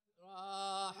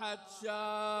راحت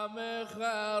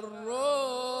شامخة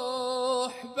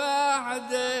الروح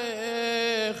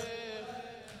بعدك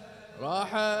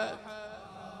راحت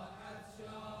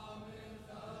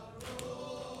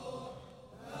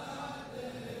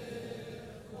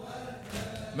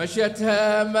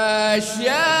مشيتها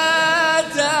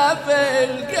مشيتها في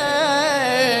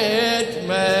القيد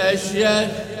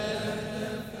مشيت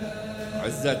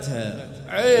عزتها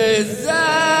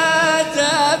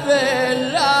عزتها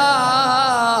بالأوجه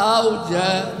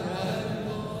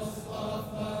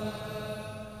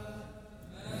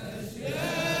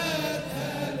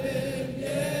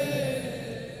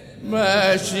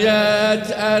مشيت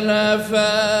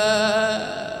ألفا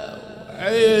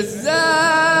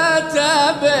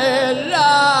عزتها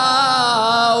بالأوجد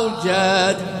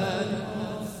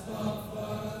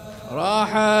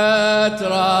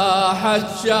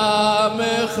راحت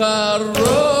شامخة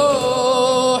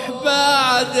الروح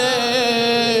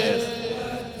بعدك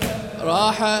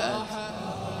راحت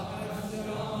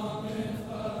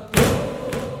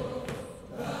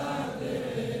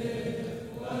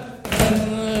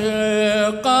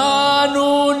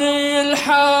قانوني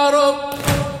الحرب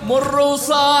مر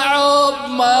وصعب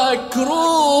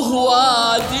مكروه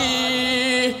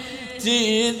وادي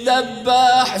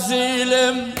تذبح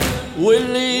زلم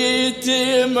واللي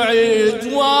يتم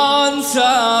عدوان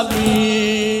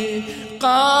سابي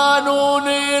قانون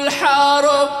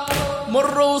الحرب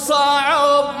مر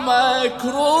وصعب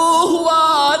مكروه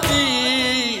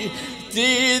وادي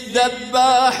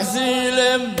تذبح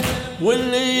زلم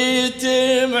واللي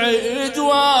يتم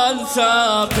عدوان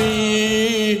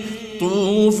سابي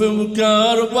طوف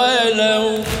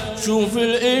بكربلاء وشوف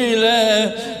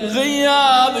الإله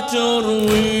غياب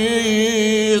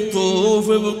تروي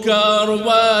طوف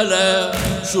بكربلاء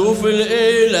شوف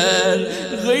الإله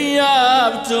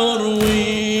غياب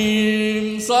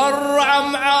تروي صرع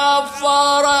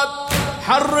معفرة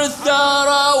حر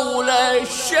الثرى ولا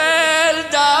الشيل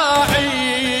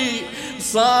داعي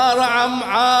صرع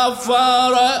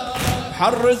معفرة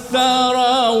حر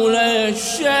الثرى ولا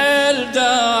الشيل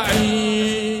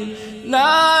داعي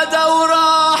نادوا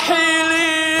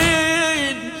راحلين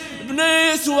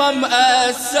بنسوة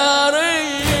مأسرين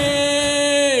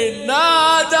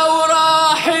نادوا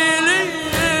راحلين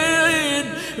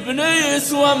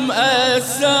بنسوة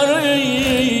مأسرين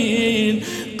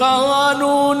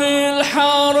قانون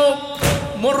الحرب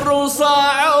مر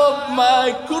وصعب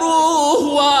مكروه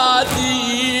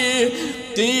وادي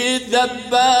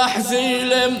تذبح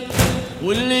زلم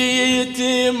واللي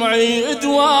يتم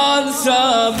عدوان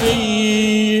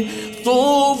سابي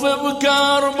طوف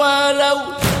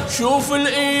بكربلاء شوف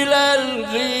الإله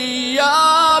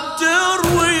الغياب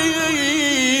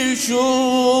تروي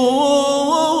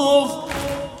شوف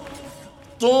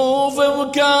طوف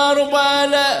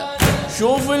بكربلاء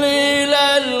شوف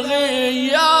الإله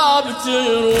الغياب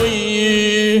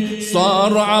تروي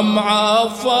صرع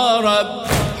معفرة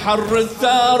حر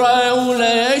الثرى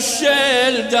ولا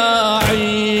الشيل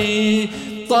داعي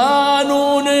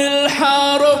قانون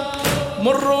الحرب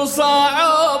مر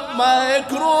صعب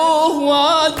مكروه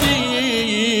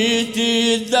وادي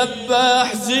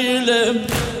تذبح زلم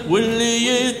واللي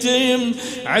يتم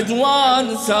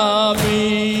عدوان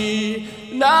سابي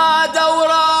نادوا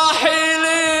راحلين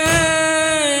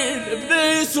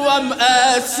بنسوة مأسرين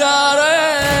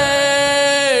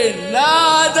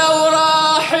نادوا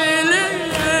راحلين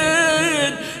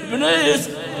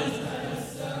بنسوة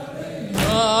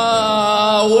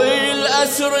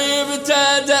والأسر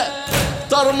ابتدأ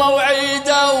طر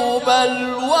موعده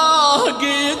وبلواه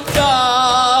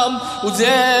قدام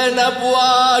وزينب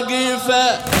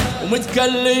واقفة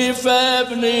ومتكلفة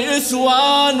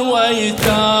بنسوان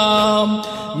ويتام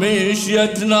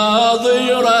مشيت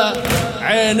ناظرة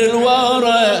عين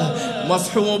الورى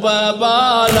مصحوبة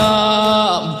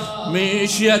بالام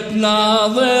مشيت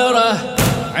ناظرة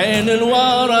عين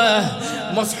الورى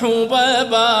مصحوبة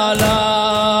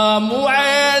بالام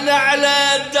وعين على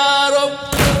الدرب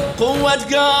قوة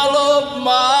قلب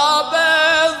ما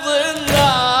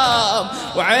بالظلام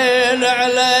وعين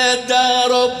على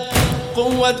الدرب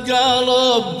قوة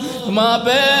قلب ما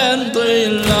بين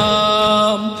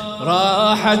ظلام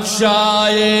راحت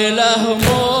شايلة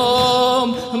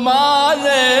هموم ما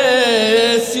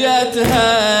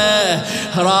نسيتها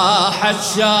راحت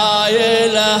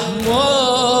شايلة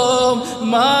هموم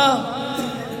ما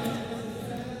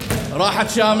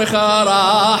راحت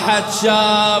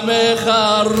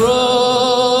شامخة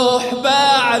الروح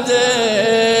بعد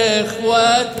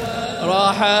اخوات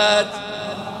راحت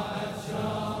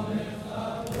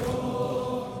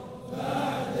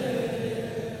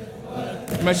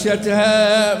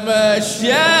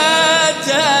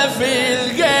مشيتها في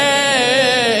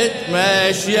القيد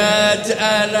مشيت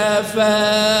ألفا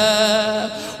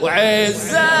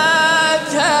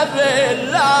وعزتها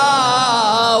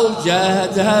بالله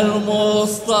وجهدها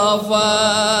المصطفى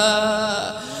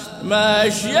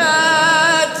مشيتها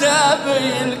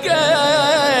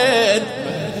بالقيد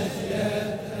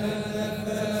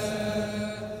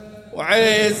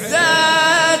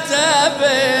وعزتها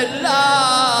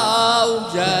بالله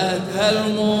وجهدها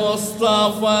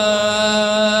المصطفى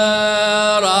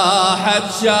راحت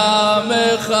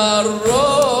شامخة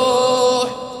الروح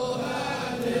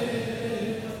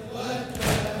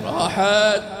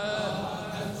راحت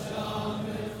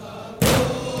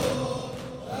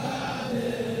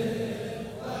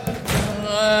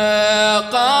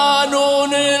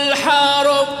قانون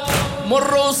الحرب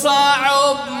مر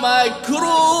صعب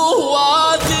مكروه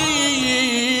وادي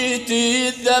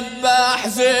تذبح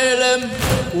زلم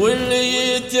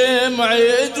واللي يتم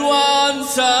عدوان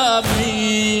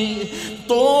سامي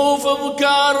طوف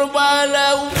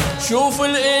بكربلاء وشوف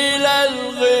الإله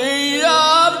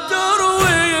الغياب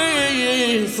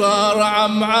تروي صار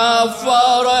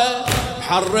معفرة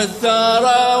حر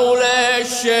الثرى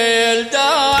وللشيل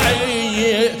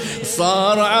داعي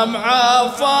صار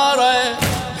معفرة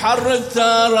حر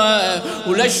الثرى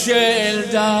وللشيل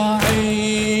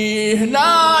داعي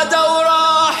نادوا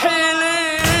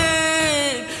راحلين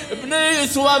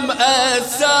بنسوة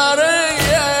مأسرين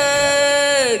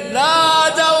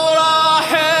نادوا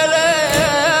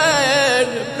راحلين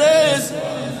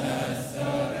بنسوة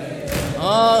مأسرين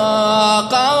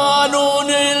قانون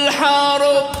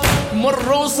الحرب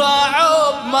مر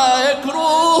صعب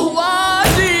مكروه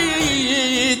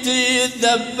وادي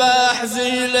تذبح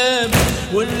زلم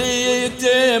واللي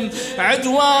يتم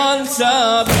عدوان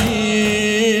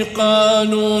سابي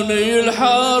قانون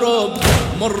الحرب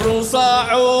مر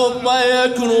صعب ما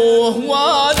يكروه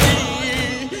وادي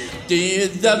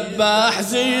تذبح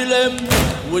زلم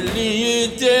واللي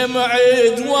يتم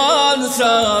عدوان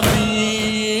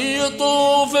سابي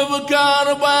طوف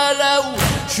بكربلاء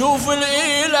شوف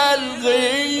الإله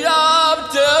الغياب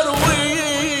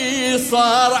تروي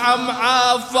صار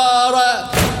معفرة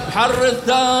حر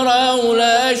الثرى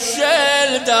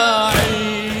وللشيل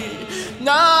داعي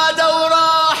نادوا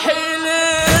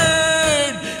راحلين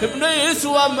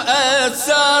بنسوة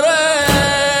مأسرين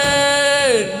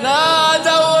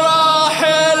نادوا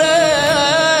راحلين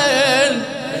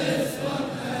بنسوة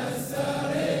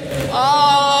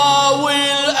مأسرين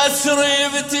والأسر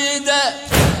ابتدى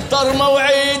طر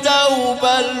موعده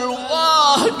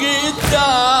وبلواه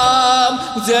قدام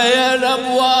زينب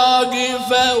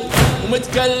واقفة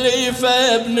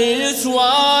ومتكلفة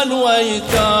بنسوان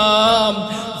ويتام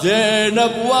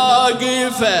زينب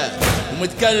واقفة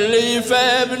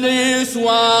ومتكلفة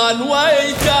بنسوان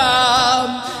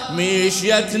ويتام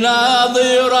مشيت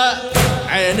ناظرة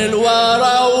عين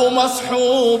الورى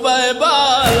ومصحوبة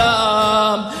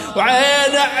بالام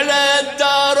وعين على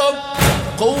الدرب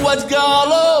قوة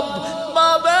قلب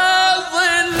ما بين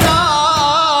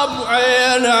ظلام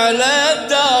وعين على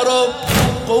الدرب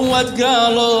قوة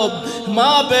قلب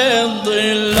ما بين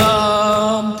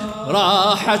ظلام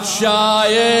راحت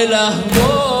شايلة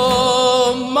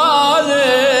هموم ما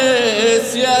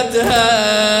نسيتها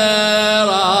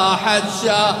راحت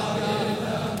شايلة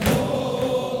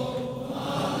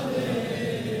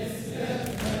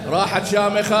راحت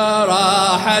شامخة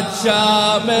راحت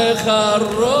شامخة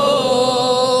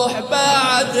الروح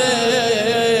بعد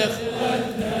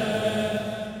إخوتنا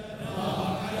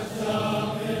راحت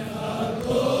شامخة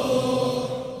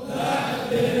الروح بعد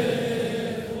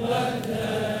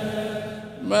إخوتنا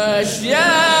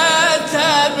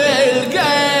مشيتها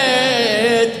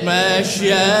بالقيد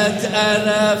مشيت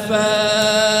أنفا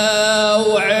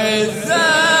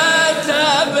وعزتها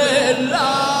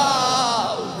بالله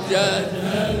وجد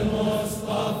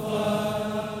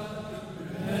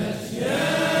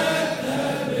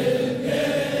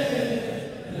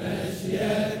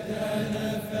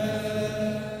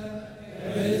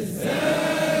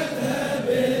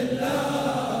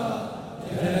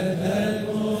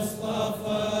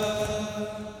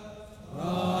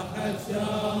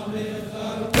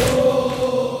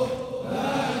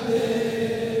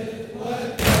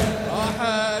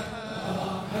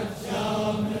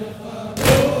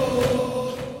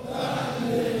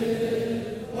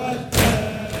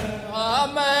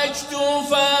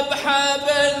مكتوفة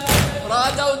بحبل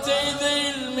رادوا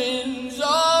تذل من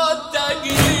زود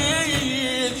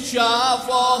تقييد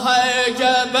شافوها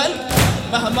جبل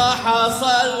مهما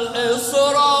حصل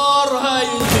إصرارها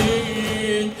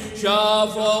يزيد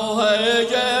شافوها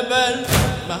جبل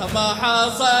مهما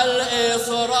حصل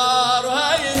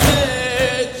إصرارها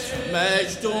يزيد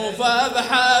مكتوفة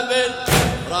بحبل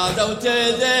رادوا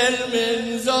تذل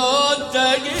من زود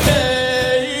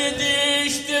تقييد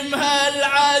يشتمها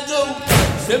العدو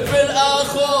سب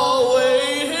الأخو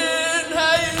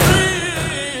ويهنها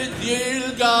يريد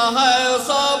يلقاها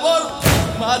صبر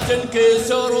ما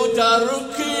تنكسر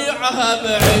وتركيعها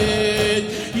بعيد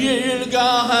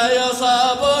يلقاها يا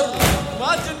صبر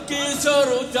ما تنكسر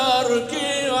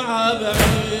وتركيعها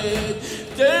بعيد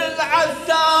تلعى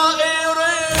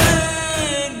الثائرين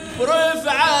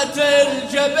برفعة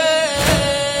الجبين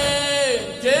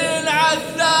تلعى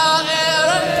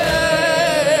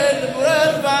الثائرين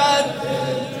برفعة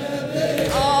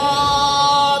الجبين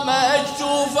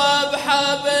مكتوفة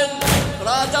بحبل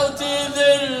رادوا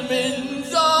تذل من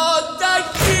زود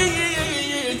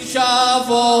تكيد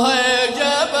شافوها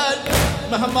جبل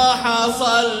مهما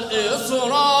حصل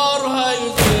إصرارها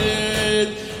يزيد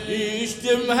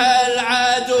يشتمها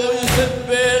العدو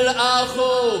يسب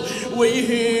الأخو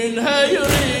ويهينها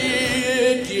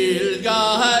يريد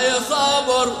يلقاها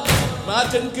يصبر ما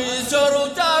تنكسر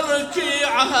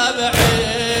وتركيعها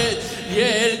بعيد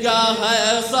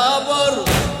يلقاها يصبر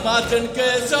ما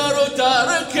تنكسر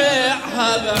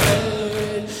وتركيعها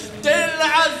بعيد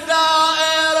تلعى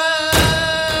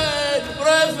الثائرين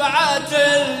برفعة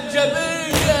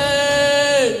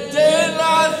الجبين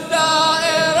تلعى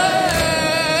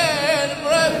الثائرين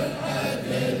برفعة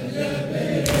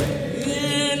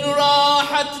الجبين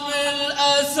راحت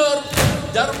بالأسر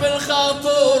درب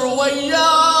الخطر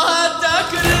وياها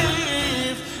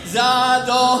تكليف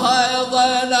زادوها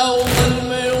ظلوا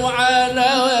ظلم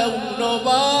وعنا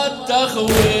ونوبات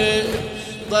تخويف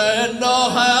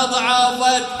ظنوها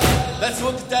ضعفت بس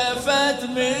واكتفت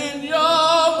من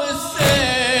يوم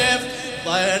السيف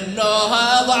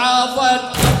ظنوها ضعفت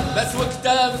بس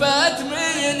واكتفت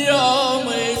من يوم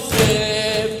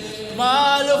السيف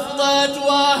ما لفظت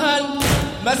وهن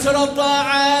مسر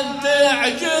طعن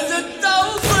تعجز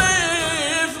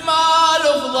التوصيف ما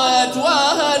لفظت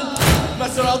وهن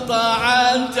مسر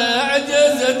طعن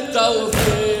تعجز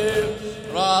التوصيف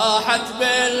راحت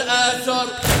بالأسر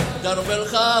درب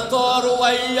الخطر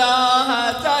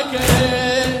وياها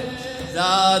تكريم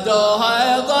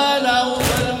زادوها ظلوا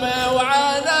ظلم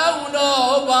وعنا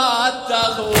ونوبات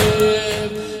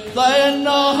تخويف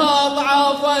ظنوها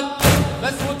ضعفت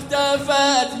بس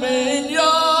واكتفت من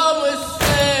يوم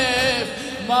السيف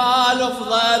ما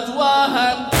لفظت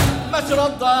وهن مسر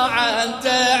الطعن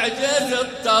تعجز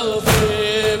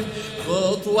التوصيف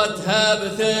خطوتها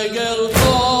بثقل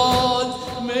طود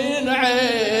من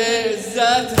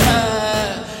عزتها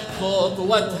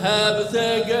خطوتها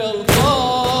بثقل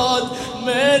طود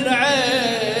من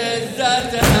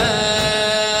عزتها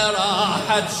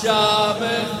راحت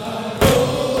شامخة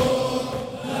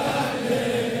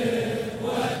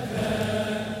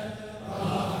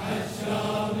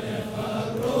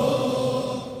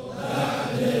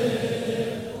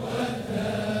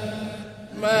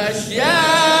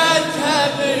مشيتها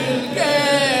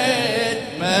بالقيد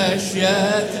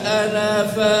مشيت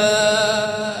أنفا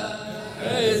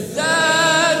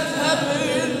عزتها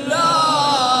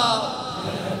بالله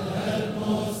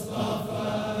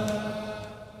المصطفى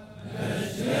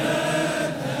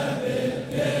مشيتها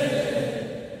بالقيد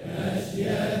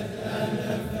مشيت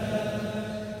أنفا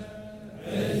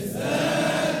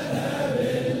عزتها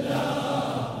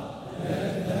بالله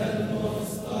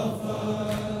المصطفى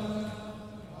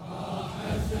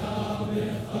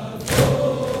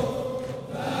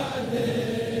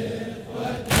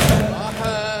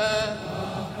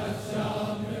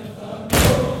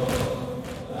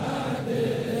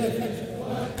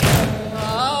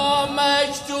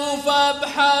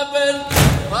بحبل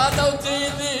رادوا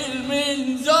تذل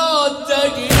من زود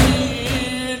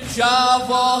تقييد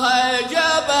شافوها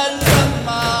جبل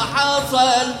لما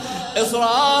حصل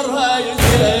إصرارها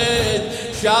يزيد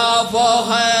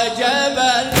شافوها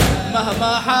جبل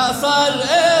مهما حصل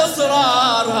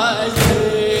إصرارها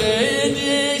يزيد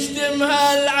يشتمها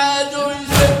العدو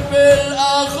يسب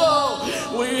الأخو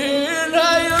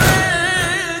ويهينها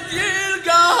يريد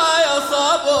يلقاها يا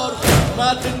صبر ما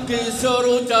تنكسر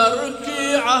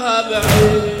وتركيعها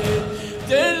بعيد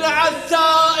تلعى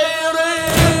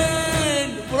الثائرين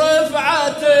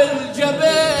برفعة الجبين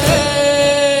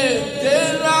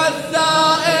تلعى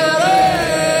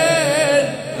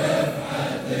الثائرين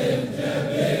برفعة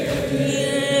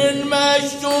الجبين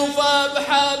مشتوفة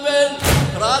بحبل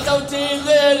رادوا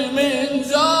تذل من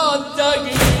زود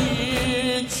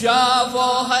تقييد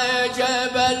شافوها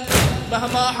جبل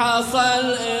مهما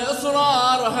حصل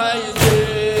إصرارها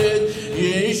يزيد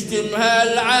يشتمها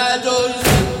العدو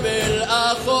يسب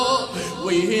الأخو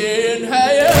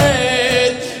ويهينها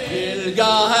يريد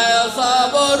يلقاها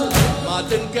صبر ما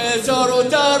تنكسر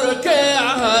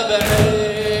وتركيعها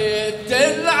بعيد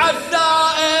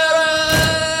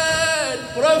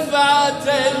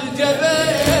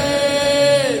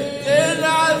القبيل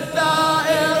تنعى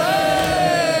الثائرين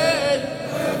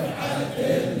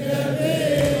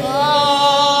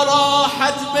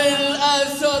راحت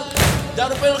بالأسر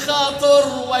درب الخطر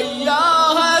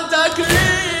وياها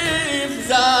تكليف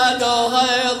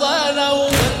زادوها ظنوا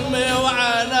ظلم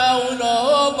وعنا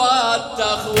ونوبات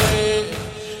تخويف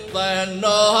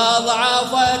ظنوها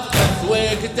ضعفت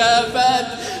واكتفت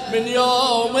من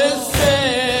يوم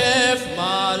السيف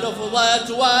ما لفظت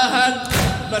وهن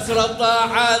مسر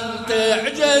الطعن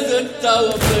تعجز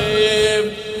التوصيف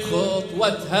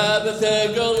خطوتها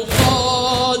بثقل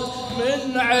صوت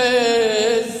من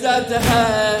عزتها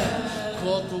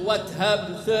خطوتها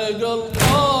بثقل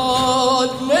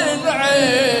صوت من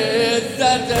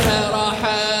عزتها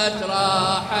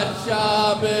راحت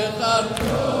شامخة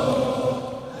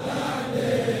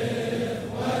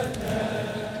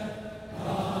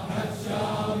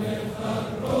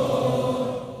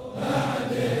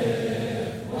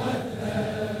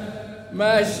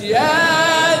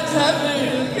مشيتها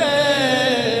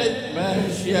بالقيد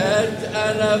مشيت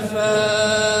أنفا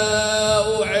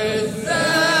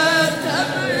وعزتها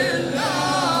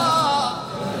بالله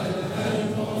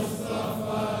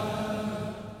المصطفى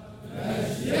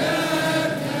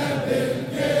مشيتها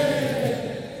بالقيد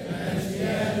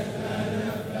مشيت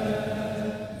أنفا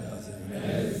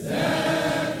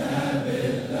عزتها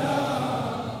بالله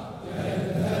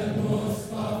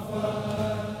المصطفى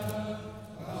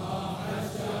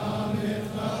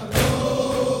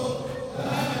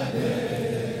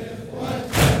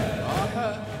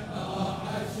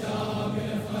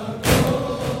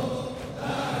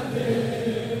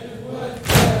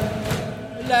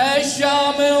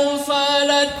للشام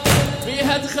وصلت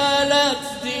بيها دخلت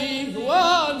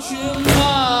ديوان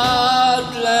شمات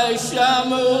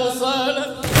للشام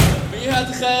وصلت بيها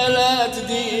دخلت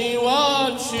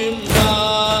ديوان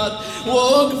شمات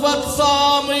وقفت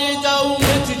صامدة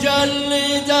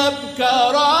ومتجلدة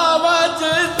بكرامة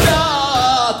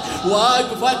الذات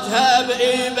وقفتها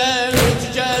بإيبة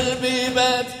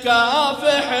متجلبيبة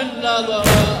تكافح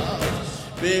النظرات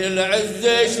بالعز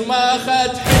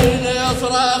شمخت حين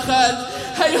صرخت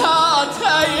هيهات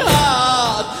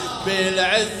هيهات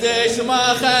بالعز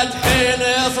شمخت حين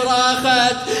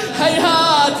صرخت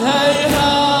هيهات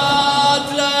هيهات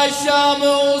للشام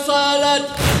وصلت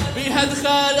بها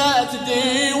دخلت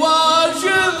ديوان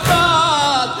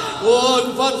شمات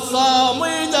وقفت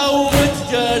صامدة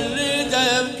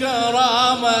ومتجلدة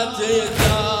بكرامة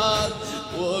الذات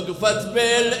وقفت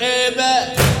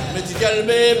بالإبة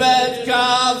متقلبيبة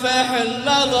تكافح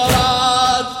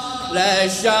النظرات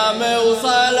للشام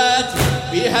وصلت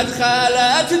بيها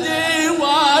دخلت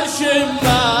ديوان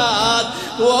شمات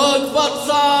وقفت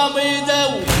صامدة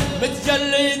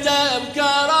ومتجلدة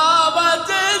بكرامة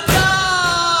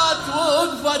الذات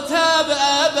وقفتها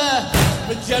بأبه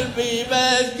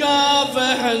متجلبيبة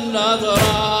تكافح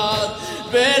النظرات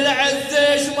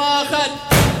بالعز شمخت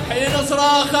حين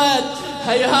صراخت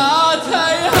هيهات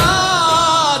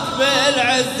هيهات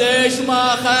بالعز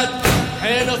شمخت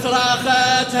حين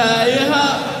صرخت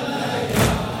هيهات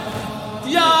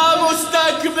يا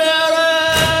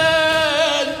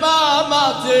مستكبرين ما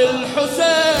مات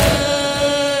الحسين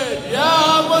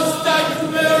يا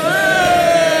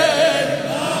مستكبرين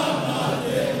ما مات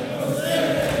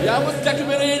الحسين يا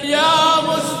مستكبرين يا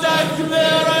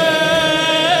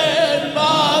مستكبرين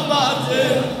ما مات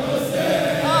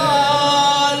الحسين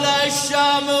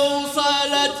للشام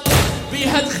وصلت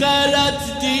بها دخلت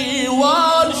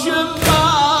ديوان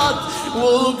شمات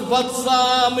وقفت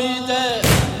صامدة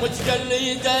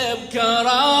متجلدة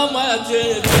بكرامة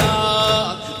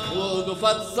الذات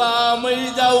وقفت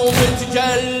صامدة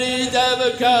ومتجلدة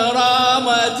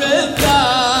بكرامة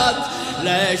الذات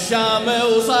للشام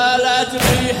وصلت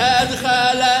بها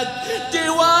دخلت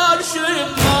ديوان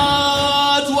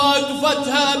شمات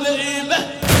وقفتها بإيبة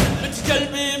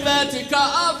متجلبيبة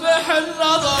تكافح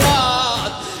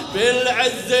النظرات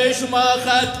بالعز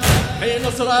شمخت حين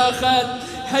صرخت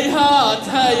هيهات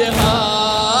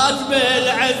هيهات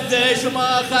بالعز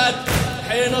شمخت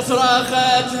حين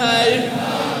صرخت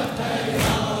هيهات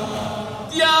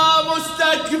هيهات يا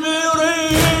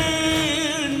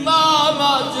مستكبرين ما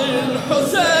مات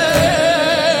الحسين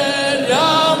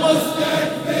يا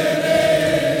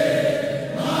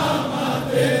مستكبرين ما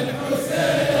مات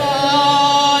الحسين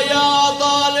يا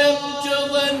ظالم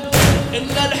تظن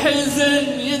إن الحزن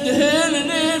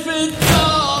يدهلني في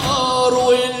الثور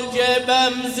والجبة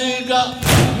مزقة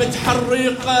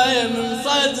متحرقة من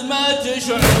صدمة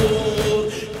شعور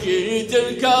جيت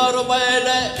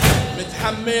الكربلة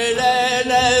متحملة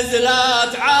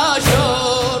نزلات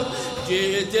عاشور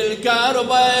جيت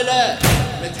الكربلة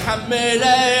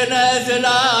متحملة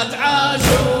نزلات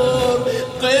عاشور،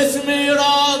 قسمي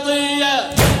راضية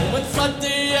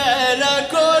ومتصدية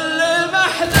لكل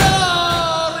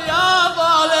محذور. يا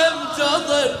ظالم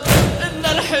تظن ان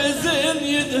الحزن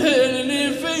يذهلني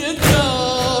في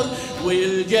الدار،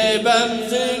 والجيبة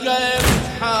مزقة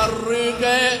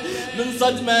متحرقة من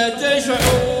صدمة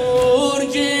شعور.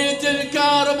 جيت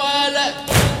الكربلة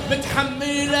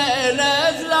متحملة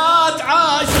نزلات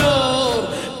عاشور،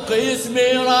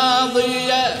 قسمي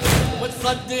راضية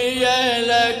متصدية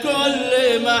لكل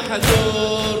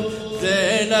محذور.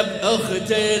 زينب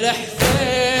أخت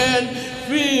الحسين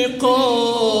في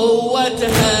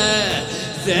قوتها،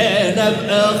 زينب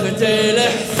أخت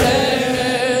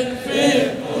الحسين في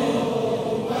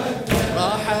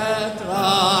قوتها.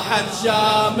 راحت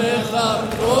شامخة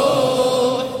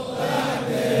الروح بعد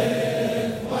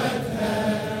إخوتها،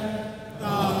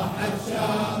 راحت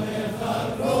شامخة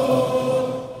الروح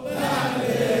بعد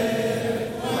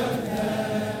إخوتها.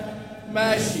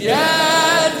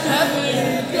 مشيتها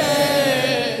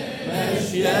بالكيد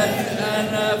مشيتها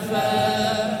نفا،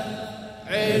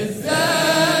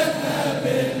 عزتها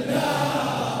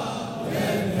بالله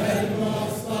وجه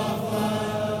المصطفى.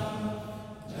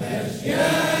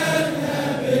 مشيتها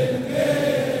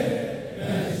بالكيد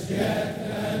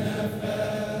مشيتها نفا،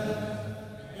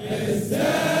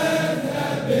 عزتها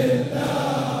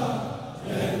بالله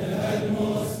وجه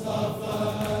المصطفى.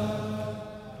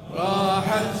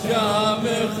 راحت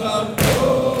شامخة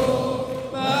الروح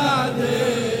بعد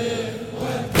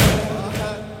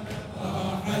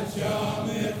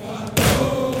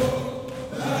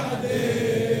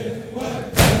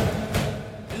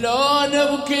لو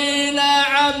نبكي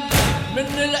نعم من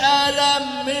الألم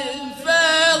من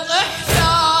فيض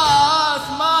إحساس،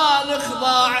 ما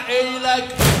نخضع إلك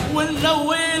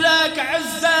ونلوي لك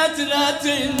عزتنا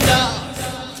تنداس.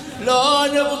 لو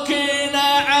نبكي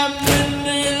نعم من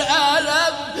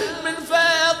الألم من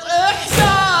فيض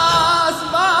إحساس،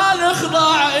 ما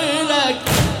نخضع إلك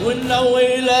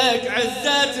ونلوي لك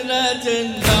عزتنا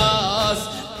تنداس.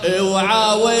 اوعى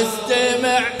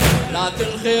واستمع لا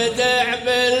تنخدع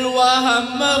بالوهم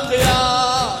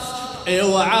مقياس،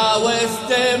 اوعى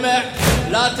واستمع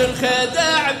لا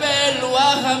تنخدع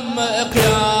بالوهم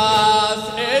مقياس.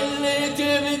 اللي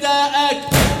تبدأك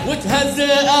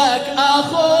وتهزئك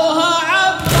أخوها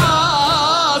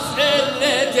عباس،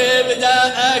 اللي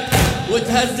تبدأك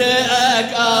وتهزئك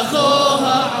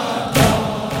أخوها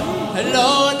عباس.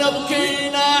 لو نبكي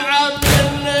نعم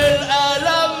من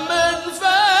الألم من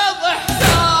فيض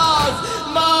إحساس،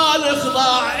 ما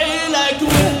نخضع إلك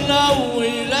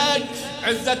وننوي لك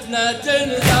عزتنا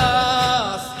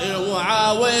تنقاس.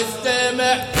 اوعى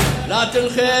واستمع لا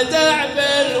تنخدع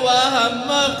بالوهم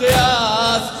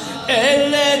مقياس،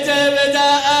 اللي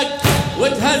تبدأك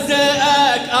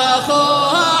وتهزئك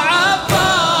أخوها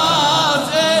عباس،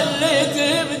 اللي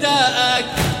تبدأك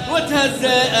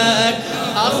وتهزئك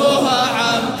أخوها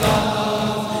عباس.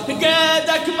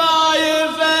 قيدك ما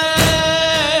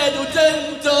يفيد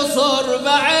وتنتصر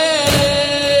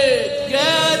بعيد،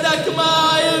 قيدك ما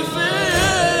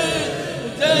يفيد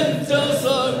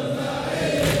وتنتصر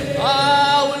بعيد.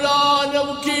 ولو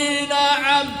نبكي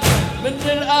نعم من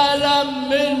الألم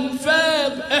من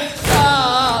فيض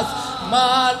إحساس،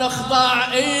 ما نخضع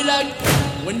إلك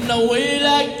وننوي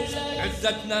لك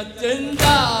عزتنا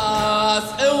تنداس.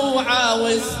 اوعى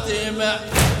واستمع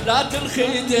لا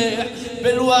تنخدع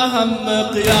بالوهم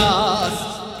مقياس،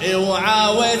 اوعى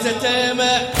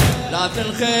واستمع لا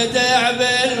تنخدع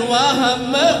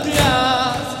بالوهم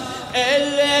مقياس.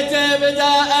 اللي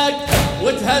تبدأك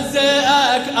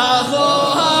وتهزئك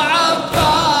أخوها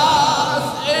عباس،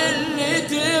 اللي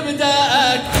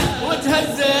تبدأك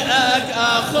وتهزئك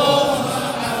أخوها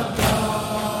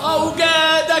عباس.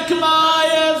 أوقاتك ما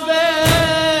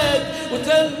يفيد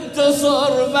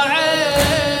وتنتصر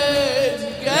بعيد،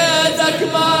 قيدك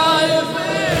ما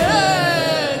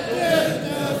يفيد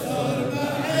وتنتصر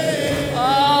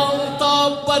بعيد.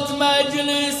 طبت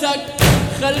مجلسك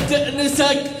خل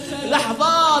تأنسك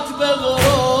لحظات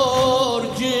بغرور،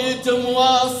 جيت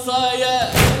موصية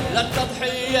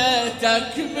للتضحية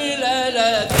تكملة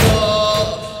للثور.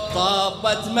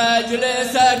 طبت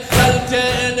مجلسك خل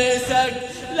تأنسك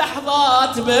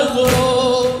لحظات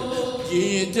بغرور،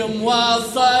 جيت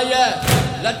موصية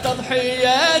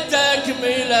للتضحية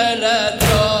تكملة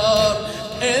للثور.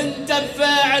 انت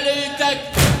بفعليتك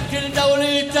كل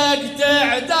دولتك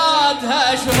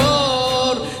تعدادها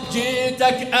شهور،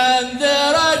 جيتك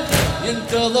انذرك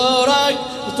ينتظرك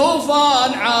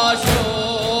طوفان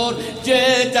عاشور،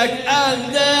 جيتك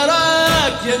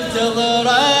انذرك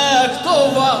ينتظرك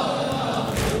طوفان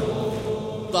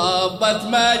عاشور. طابت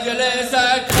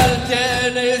مجلسك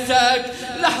خلتنسك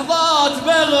لحظات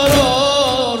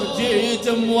بغرور جيت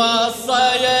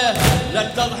موصية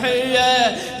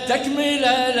للتضحية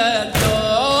تكملة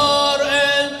للثور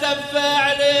انت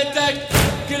بفعلتك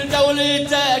كل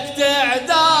دولتك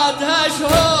تعدادها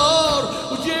شهور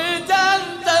وجيت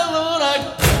انتظرك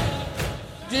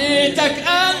جيتك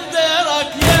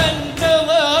انذرك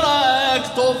ينتظرك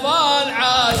طوفان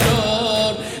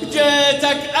عاشور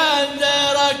جيتك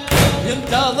انذرك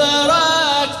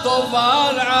ينتظرك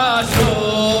طوفان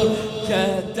عاشور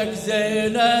جدك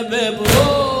زينب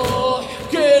بروح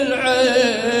كل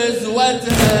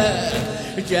عزوتها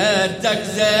جدك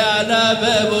زينب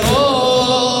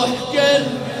بروح كل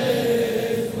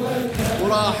عزوتها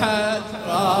وراحت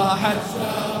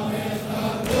شامخة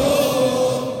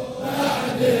الروح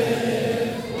بعد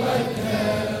إخوتها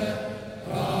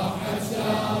راحت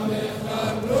شامخة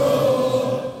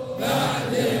الروح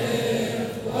بعد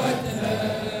إخوتها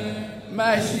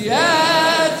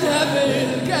مشيتها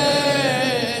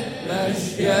بالكيد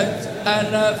مشيت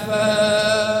أنفة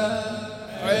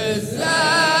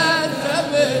عزة